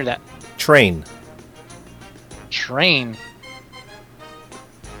didn't hear that. Train. Train.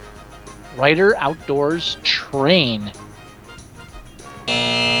 Writer, outdoors, train.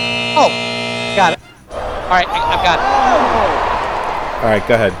 Oh, got it. All right, I've got All right,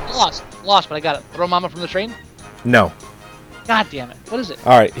 go ahead. it. Lost, but I got it. Throw Mama from the Train? No. God damn it. What is it?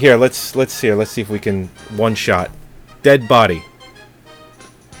 All right, here, let's see if we can one shot. Dead Body.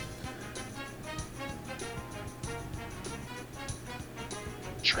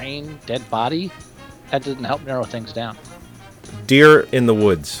 Train, dead body? That didn't help narrow things down. Deer in the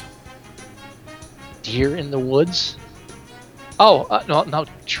Woods. Deer in the Woods. Oh, no,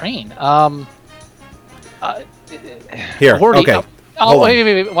 Train. Here, Horty. okay. Oh, Hold on.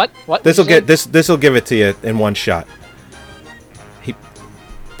 wait. What? This will What'd you say? this will give it to you in one shot. He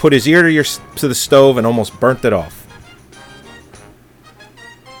put his ear to the stove and almost burnt it off.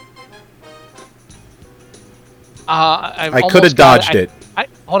 I could have dodged it.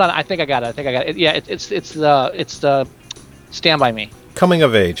 Hold on, I think I got it. Yeah, it's the Stand By Me. Coming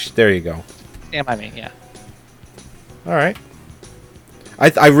of age. There you go. Stand By Me. Yeah. All right.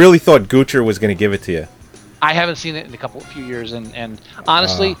 I really thought Goocher was going to give it to you. I haven't seen it in a few years, and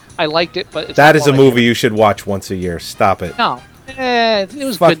honestly, I liked it. But it's That not is a one movie you should watch once a year. Stop it. No, it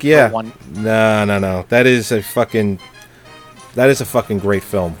was Fuck good yeah. for one. No. That is a fucking great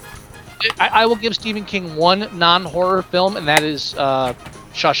film. I will give Stephen King one non-horror film, and that is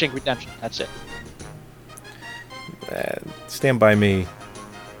Shawshank Redemption. That's it. Stand By Me.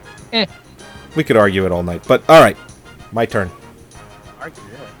 Eh. We could argue it all night, but all right, my turn. Argue,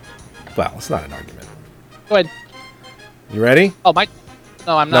 really? Well, it's not an argument. Go ahead. You ready? Oh, my.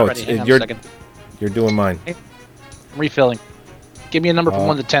 No, I'm not No, ready. it's- Hang on a you're- second. You're doing mine. I'm refilling. Give me a number from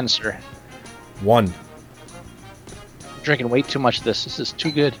 1 to 10, sir. 1. I'm drinking way too much of this. This is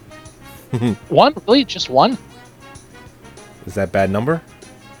too good. 1? Really? Just 1? Is that bad number?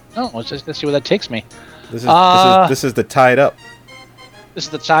 No, let's see where that takes me. This Uh, is the tied up. This is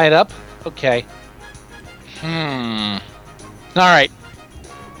the tie it up? Okay. All right.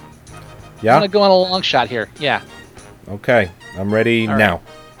 I'm Yeah. going to go on a long shot here. Yeah. Okay, I'm ready All right. now.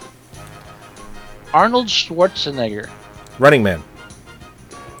 Arnold Schwarzenegger. Running Man.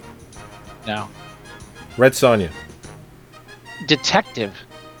 No. Red Sonja. Detective.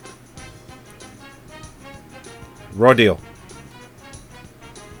 Raw Deal.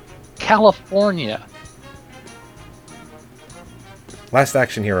 California. Last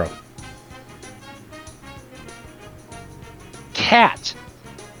Action Hero. Cat.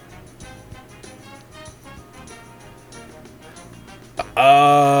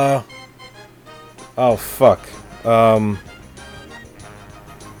 Oh fuck.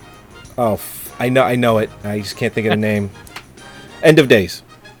 I know it. I just can't think of the name. End of Days.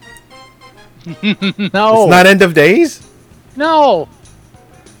 No. It's not End of Days? No.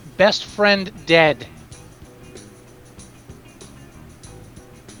 Best Friend Dead.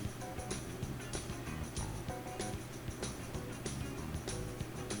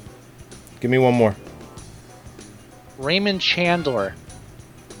 Give me one more. Raymond Chandler.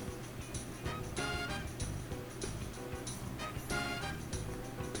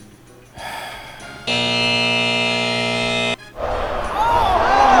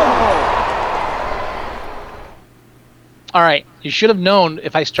 All right, you should have known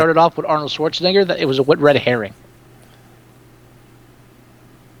if I started off with Arnold Schwarzenegger that it was a wet red herring.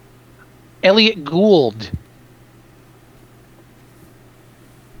 Elliot Gould.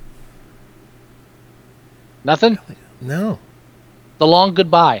 Nothing? No. The Long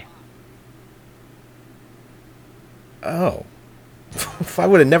Goodbye. Oh. I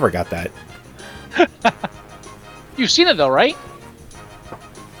would have never got that. You've seen it though, right?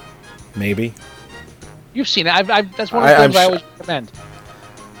 Maybe. You've seen it. That's one of the I'm films I su- always recommend.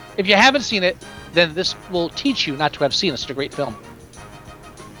 If you haven't seen it, then this will teach you not to have seen it. It's a great film.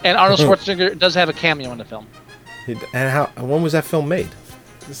 And Arnold Schwarzenegger does have a cameo in the film. And when was that film made?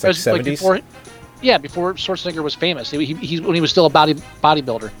 It's like It was, like, 70s? before Schwarzenegger was famous. He when he was still a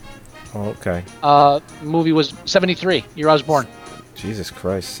bodybuilder. Oh, okay. Movie was 73. Year I was born. Jesus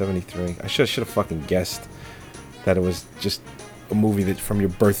Christ, 73. I should have fucking guessed that it was just a movie that from your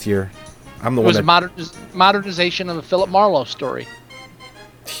birth year. I'm the It one was a that... modernization of the Philip Marlowe story.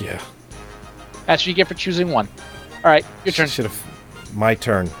 Yeah. That's what you get for choosing one. All right, your turn. Should have... My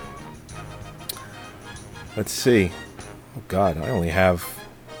turn. Let's see. Oh, God, I only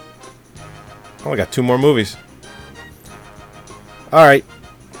got 2 more movies. All right.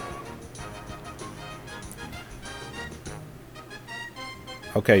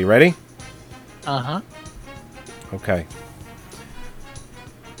 Okay, you ready? Uh-huh. Okay.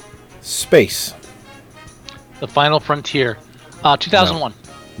 Space. The Final Frontier. 2001.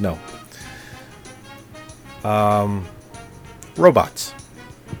 No. Robots.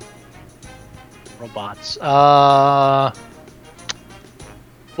 Robots.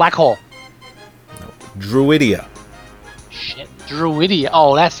 Black Hole. Druidia. Shit. Druidia.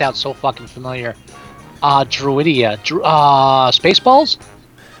 Oh, that sounds so fucking familiar. Druidia. Spaceballs?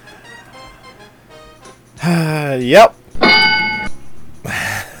 Yep.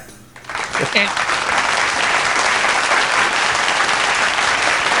 And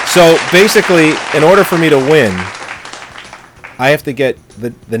So basically, in order for me to win, I have to get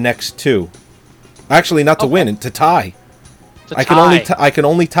the next 2. Actually, not to Okay. win, to tie. To I can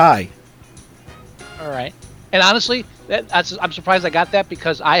only tie. All right. And honestly, I'm surprised I got that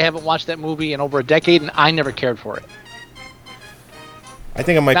because I haven't watched that movie in over a decade, and I never cared for it. I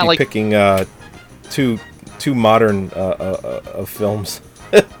think I might Not be like- picking two modern films.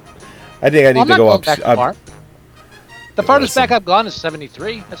 I think I need I'm to not go going up. back too far. The farthest listen. back I've gone is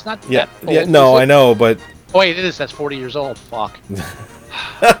 73. That's not Yeah, that old, yeah. is No, it? I know, but Oh, wait, it is. That's 40 years old. Fuck.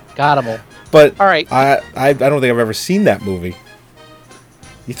 Got him all. but All right. I don't think I've ever seen that movie.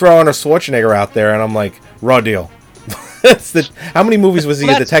 You throw Arnold Schwarzenegger out there, and I'm like, raw deal. How many movies was he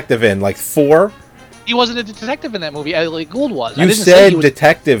Well, a detective in? Like 4? He wasn't a detective in that movie. Elliot Gould was. I You didn't say said he was-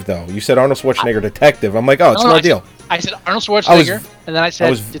 detective, though. You said Arnold Schwarzenegger detective. I'm like, oh, it's No, raw I deal. I said Arnold Schwarzenegger, and then I said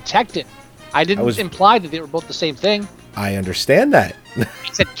was- detective. I didn't was- imply that they were both the same thing. I understand that. I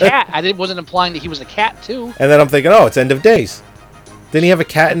said cat. Wasn't implying that he was a cat too. And then I'm thinking, oh, it's end of days. Didn't he have a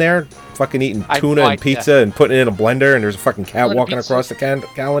cat in there? Fucking eating I have tuna no and idea. pizza and putting it in a blender, and there's a fucking cat Tuna walking pizza? across the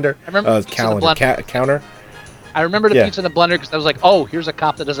calendar. I remember the pizza in the blender. Counter. I remember the Yeah. pizza in the blender because I was like, oh, here's a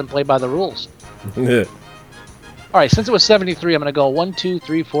cop that doesn't play by the rules. Yeah. All right, since it was 73, I'm going to go 1, 2,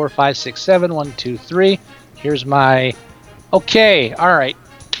 3, 4, 5, 6, 7, 1, 2, 3. Here's my... Okay, all right.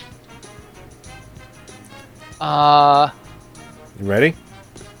 You ready?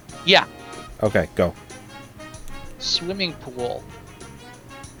 Yeah, Okay, go. swimming pool,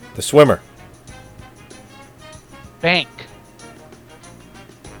 The Swimmer. bank,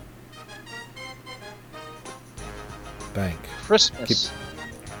 Bank. Christmas,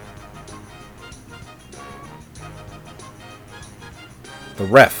 The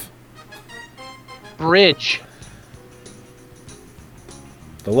Ref. bridge,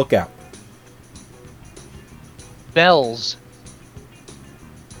 The Lookout. bells,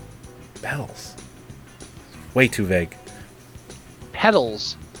 Bells. Way too vague.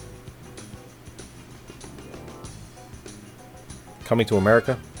 pedals, Coming to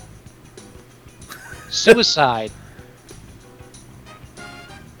America. suicide,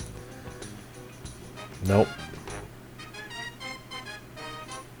 Nope.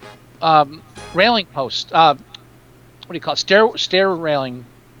 railing post. What do you call it? Stair railing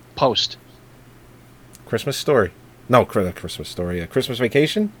post. Christmas Story. No, Christmas Story. Christmas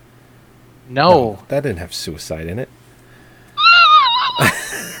Vacation. No. That didn't have suicide in it.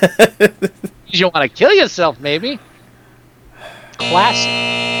 You want to kill yourself, maybe. Classic.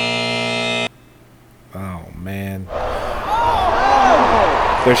 Oh man.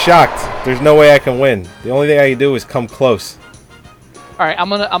 They're shocked. There's no way I can win. The only thing I can do is come close. All right, I'm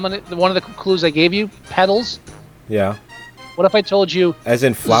gonna. One of the clues I gave you, petals. Yeah. What if I told you, As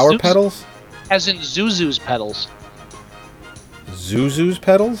in flower Zeus- petals? as in Zuzu's petals? Zuzu's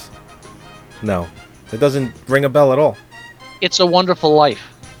petals? No. It doesn't ring a bell at all. It's a Wonderful Life.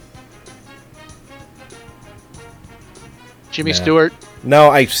 Jimmy Nah. Stewart. No,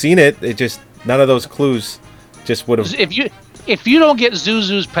 I've seen it. It just none of those clues just would have. If you don't get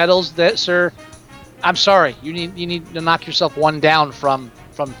Zuzu's petals, that sir, I'm sorry. You need to knock yourself one down from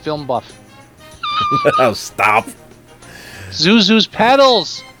Film Buff. Oh, stop. Zuzu's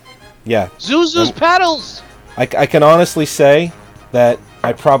petals. Yeah. Zuzu's petals. I can honestly say that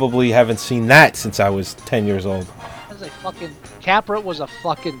I probably haven't seen that since I was 10 years old. That was a fucking Capra was a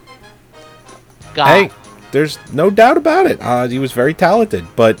fucking god. Hey, there's no doubt about it. He was very talented,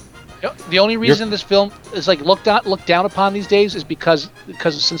 but The only reason this film is like looked down upon these days is because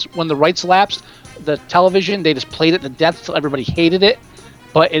since when the rights lapsed, the television they just played it to death till everybody hated it.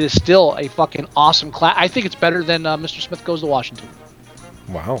 But it is still a fucking awesome class. I think it's better than Mr. Smith Goes to Washington.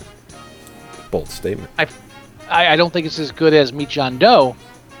 wow. Bold statement. I don't think it's as good as Meet John Doe,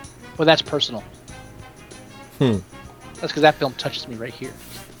 but that's personal. That's because that film touches me right here.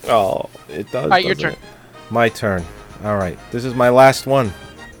 Oh, it does. All right, your doesn't turn. it? My turn. All right. This is my last one.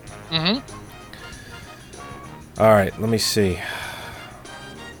 Mm-hmm. All right, let me see.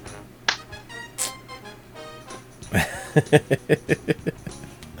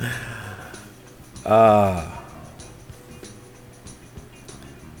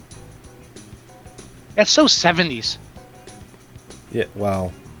 That's so 70s, Yeah,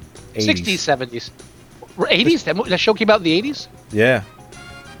 well, 80s. 60s, 70s, 80s. That show came out in the 80s. Yeah.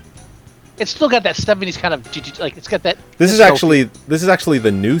 It's still got that 70s kind of like it's got that. This is disco actually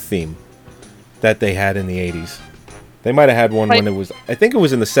the new theme that they had in the 80s. They might have had one when Right. it was I think it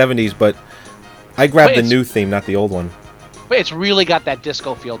was in the 70s, but I grabbed But the it's- new theme, not the old one. But it's really got that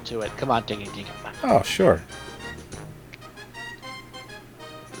disco feel to it. Come on, ding it, ding it. Oh, sure.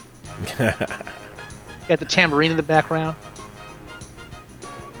 Got the tambourine in the background.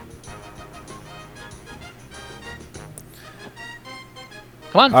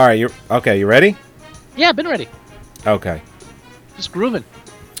 Come on. All right, you ready? Yeah, been ready. Okay. Just grooving.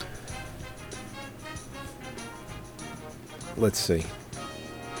 Let's see.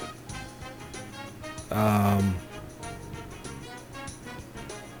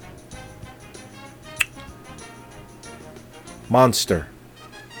 Monster.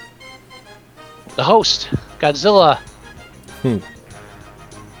 The Host. Godzilla.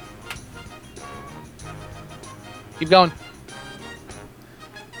 Keep going.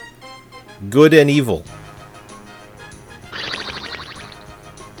 Good and Evil.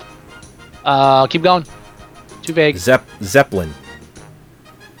 Keep going. Too vague. Zeppelin.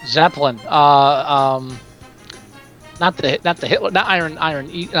 Zeppelin. Not the Hitler. Not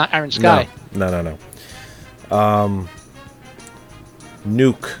Iron Sky. No.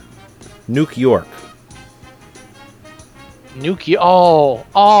 Nuke York. Nuke.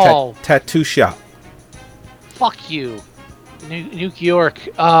 Tattoo Shop. Fuck you. Nuke York.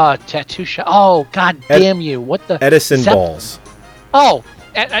 Tattoo shop. Oh, god damn you. What the? Edison balls. Oh,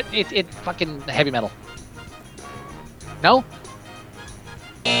 it fucking heavy metal. No?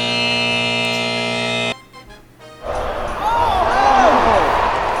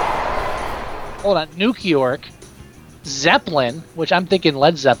 Hold on. Nuke York. Zeppelin, which I'm thinking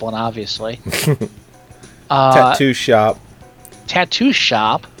Led Zeppelin, obviously. Tattoo Shop. Tattoo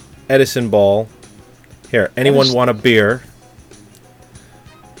Shop. Edison ball. Here, anyone want a beer?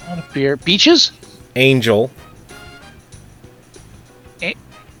 Want a beer? Beaches? Angel.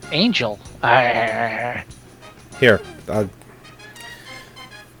 Angel. Here,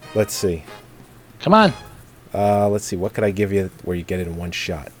 let's see. Come on. Let's see. What could I give you where you get it in one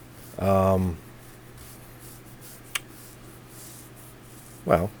shot?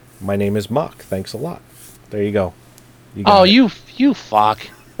 Well, my name is Mock. Thanks a lot. There you go. You fuck.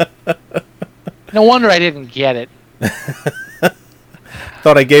 No wonder I didn't get it.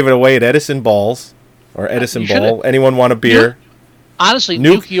 Thought I gave it away at Edison Balls or Edison Ball. Anyone want a beer? Honestly,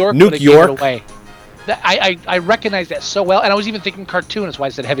 Nuke York would have given it away. I recognize that so well, and I was even thinking cartoon. That's why I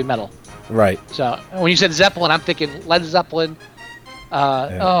said heavy metal. Right. So when you said Zeppelin, I'm thinking Led Zeppelin.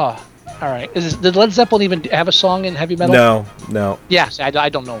 Oh, all right. Did Led Zeppelin even have a song in heavy metal? No. Yes, I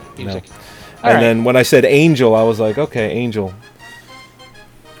don't know music. No. Then when I said Angel, I was like, okay, Angel.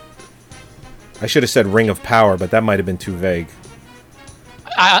 I should have said Ring of Power, but that might have been too vague.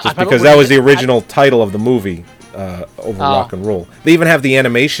 Just because that was the original title of the movie, over Rock and Roll. They even have the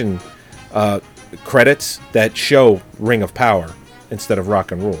animation credits that show Ring of Power instead of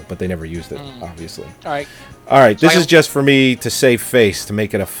Rock and Roll, but they never used it, obviously. All right. This is just for me to save face, to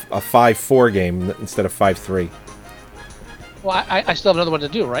make it a 5-4 game instead of 5-3. Well, I still have another one to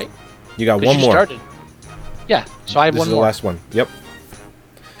do, right? You got one more. Started. Yeah, so I have this one is more. The last one. Yep.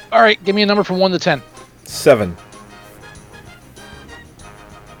 All right, give me a number from 1 to 10. 7.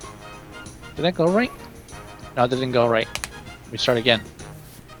 Did that go right? No, it didn't go right. Let me start again.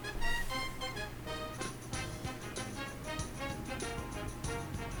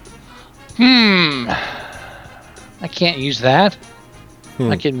 I can't use that.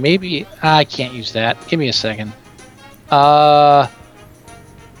 I can maybe... I can't use that. Give me a second. Fuck,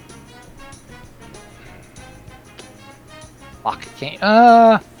 I can't...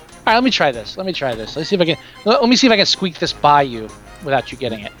 Alright, let me try this. Let's see if I can... Let me see if I can squeak this by you without you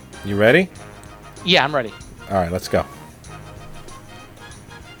getting it. You ready? Yeah, I'm ready. All right, let's go.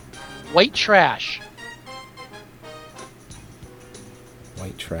 White trash.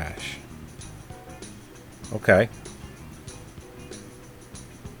 White trash. Okay.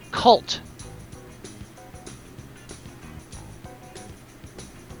 Cult.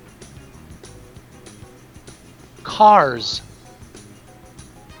 Cars.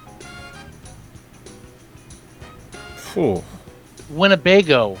 Phew.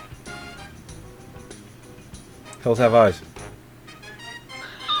 Winnebago. Hills Have Eyes.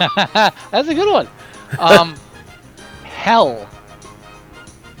 That's a good one. Hell.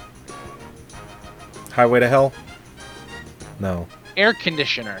 Highway to Hell? No. Air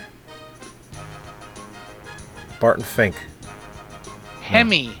conditioner. Barton Fink.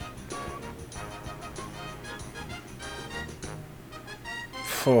 Hemi.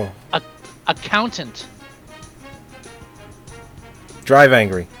 Phew. Accountant. Drive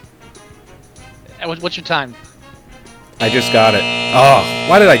Angry. What's your time? I just got it. Oh,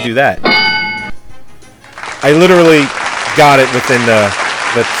 why did I do that? I literally got it within the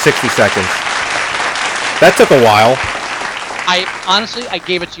 60 seconds. That took a while. I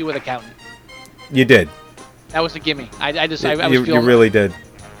gave it to you with accountant. You did. That was a gimme. I was You feeling really did.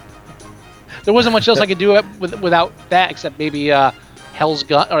 There wasn't much else I could do without that, except maybe Hell's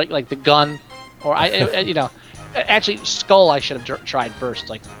Gun, or like the gun, or actually Skull. I should have tried first,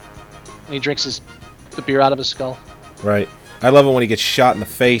 like when he drinks his the beer out of his skull. Right. I love it when he gets shot in the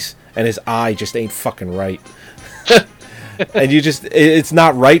face and his eye just ain't fucking right. And it's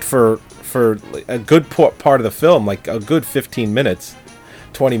not right for a good part of the film, like a good 15 minutes,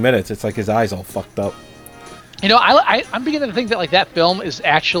 20 minutes. It's like his eye's all fucked up. You know, I'm beginning to think that like that film is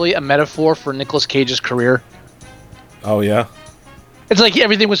actually a metaphor for Nicolas Cage's career. Oh yeah. It's like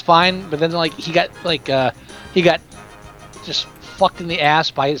everything was fine, but then like he got just fucked in the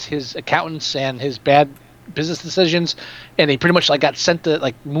ass by his accountants and his bad business decisions, and he pretty much like got sent to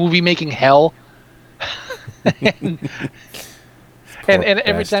like movie making hell. and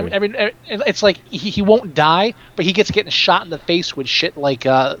every time, it's like he won't die, but he gets getting shot in the face with shit like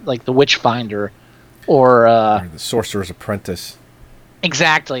The Witchfinder, or The Sorcerer's Apprentice.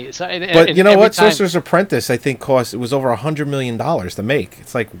 Exactly. So, but you know what? Sorcerer's Apprentice, I think, it was over $100 million to make.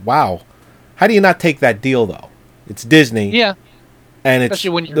 It's like, wow. How do you not take that deal though? It's Disney. Yeah. And it's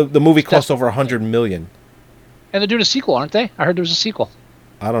the movie cost over $100 million. And they're doing a sequel, aren't they? I heard there was a sequel.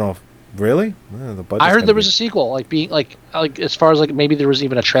 I don't know. Really? I heard there was a sequel, like being like as far as like maybe there was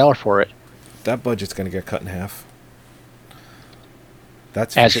even a trailer for it. That budget's going to get cut in half.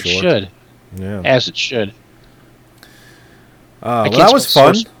 That's as it should. Yeah. As it should. Well, that was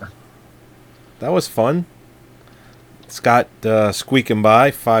fun. That was fun. Scott squeaking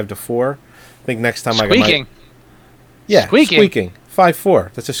by 5-4. I think next time squeaking. Yeah, squeaking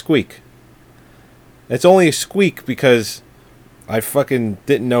 5-4. That's a squeak. It's only a squeak because I fucking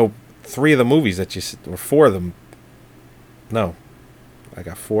didn't know 3 of the movies that you or 4 of them. No, I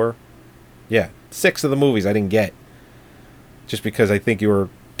got 4. Yeah, 6 of the movies I didn't get. Just because I think you were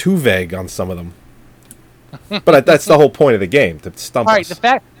too vague on some of them. But that's the whole point of the game, to stump us. All right,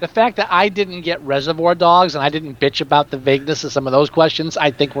 the fact that I didn't get Reservoir Dogs and I didn't bitch about the vagueness of some of those questions,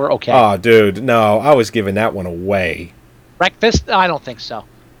 I think we're okay. Oh, dude, no, I was giving that one away. Breakfast? I don't think so.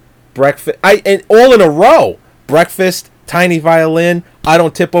 Breakfast, and all in a row. Breakfast, Tiny Violin. I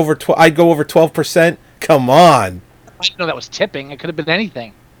don't tip over. I'd go over 12%. Come on. I didn't know that was tipping. It could have been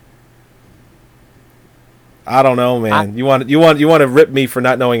anything. I don't know, man. You want to rip me for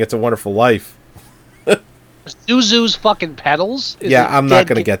not knowing It's a Wonderful Life. Zuzu's fucking pedals. Yeah, I'm not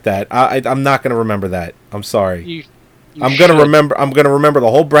gonna get that. I'm not gonna remember that. I'm sorry. I'm should. gonna remember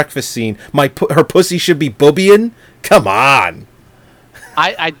the whole breakfast scene. Her pussy should be boobieing. Come on.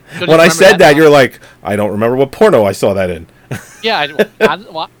 When I said that, you're like, I don't remember what porno I saw that in. Yeah, I don't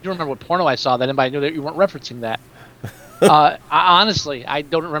remember what porno I saw that in, but I knew that you weren't referencing that. Honestly, I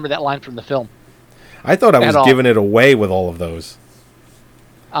don't remember that line from the film. I thought I was giving it away with all of those.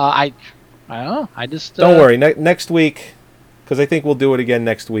 I don't know. I just don't worry. Next week, because I think we'll do it again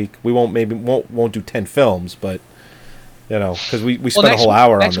next week. We won't do 10 films, but you know, because we spent a whole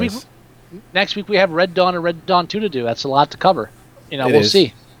hour on this. Next week we have Red Dawn and Red Dawn 2 to do. That's a lot to cover. You know, we'll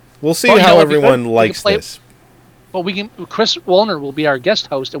see. We'll see how everyone likes this. But Chris Wallner will be our guest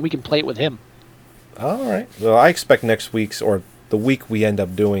host, and we can play it with him. All right. Well, I expect next week's or the week we end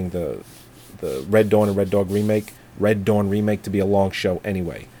up doing the Red Dawn and Red Dawn remake to be a long show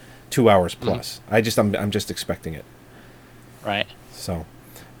anyway. 2 hours plus. I'm just expecting it. Right. So,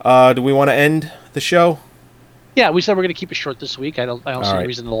 do we want to end the show? Yeah, we said we're going to keep it short this week. I don't see a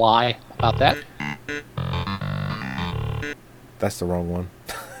reason to lie about that. That's the wrong one.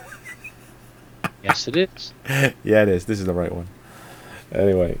 Yes, it is. Yeah, it is. This is the right one.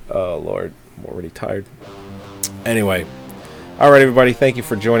 Anyway, oh Lord, I'm already tired. Anyway, all right, everybody. Thank you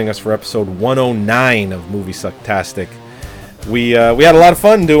for joining us for episode 109 of Movie Sucktastic. We had a lot of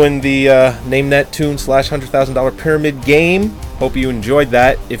fun doing the NameNet Tune / $100,000 Pyramid game. Hope you enjoyed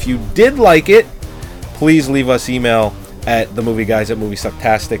that. If you did like it, please leave us email at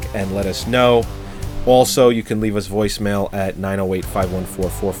themovieguys@moviesucktastic and let us know. Also, you can leave us voicemail at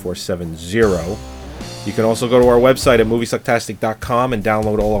 908-514-4470. You can also go to our website at moviesucktastic.com and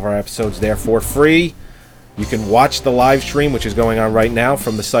download all of our episodes there for free. You can watch the live stream, which is going on right now,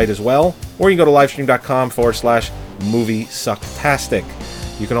 from the site as well. Or you can go to livestream.com/moviesucktastic.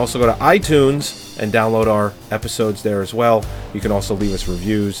 You can also go to iTunes and download our episodes there as well. You can also leave us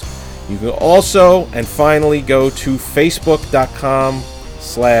reviews. You can also, and finally, go to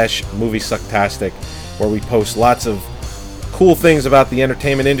facebook.com/moviesucktastic, where we post lots of cool things about the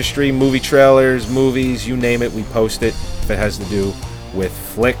entertainment industry, movie trailers, movies, you name it, we post it if it has to do with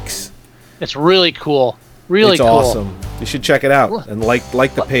flicks. It's really cool. Really cool. It's awesome. You should check it out and like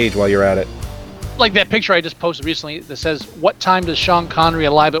the page while you're at it. Like that picture I just posted recently that says, "What time does Sean Connery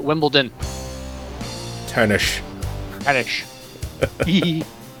alive at Wimbledon?" Tennis. You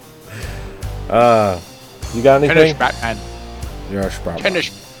got anything? Tennis, Batman. Yes, Batman.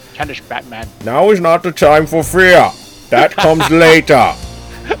 Tennis, Batman. Now is not the time for fear. That comes later.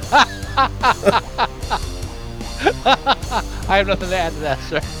 I have nothing to add to that,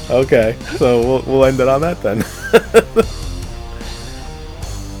 sir. Okay, so we'll end it on that then.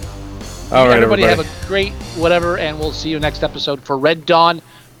 All right, everybody everybody. have a great whatever, and we'll see you next episode for Red Dawn,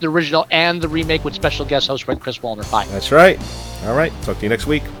 the original and the remake with special guest host Chris Wallner. Bye. That's right. All right, talk to you next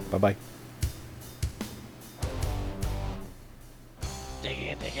week. Bye-bye. Dig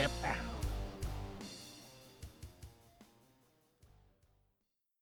it, bow.